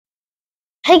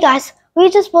Hey guys, we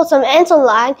just bought some ants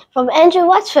online from Andrew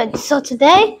Whiteford, so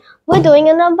today we're doing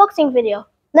an unboxing video.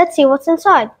 Let's see what's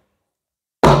inside.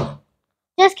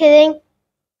 Just kidding.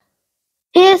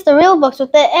 Here's the real box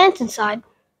with the ants inside.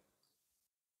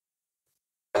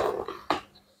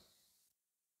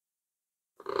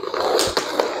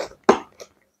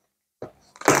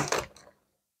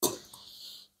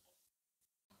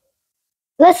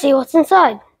 Let's see what's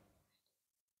inside.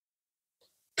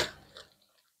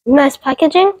 Nice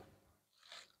packaging.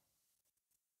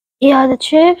 Here are the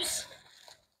tubes.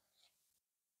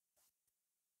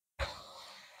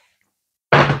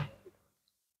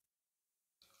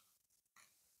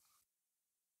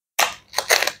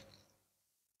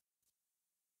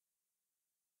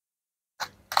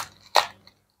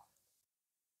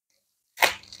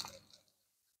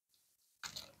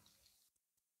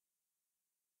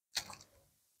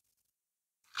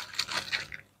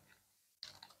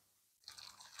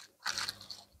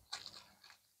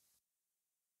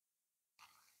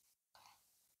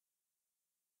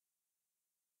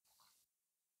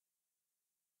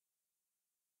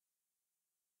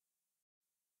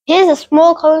 Here's a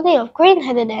small colony of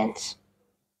green-headed ants.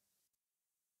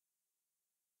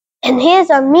 And here's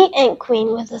a meat ant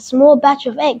queen with a small batch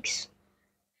of eggs.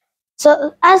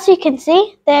 So as you can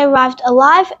see, they arrived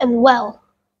alive and well.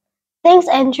 Thanks,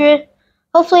 Andrew.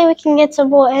 Hopefully we can get some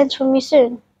more ants from you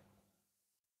soon.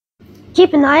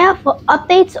 Keep an eye out for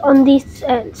updates on these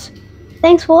ants.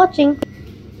 Thanks for watching.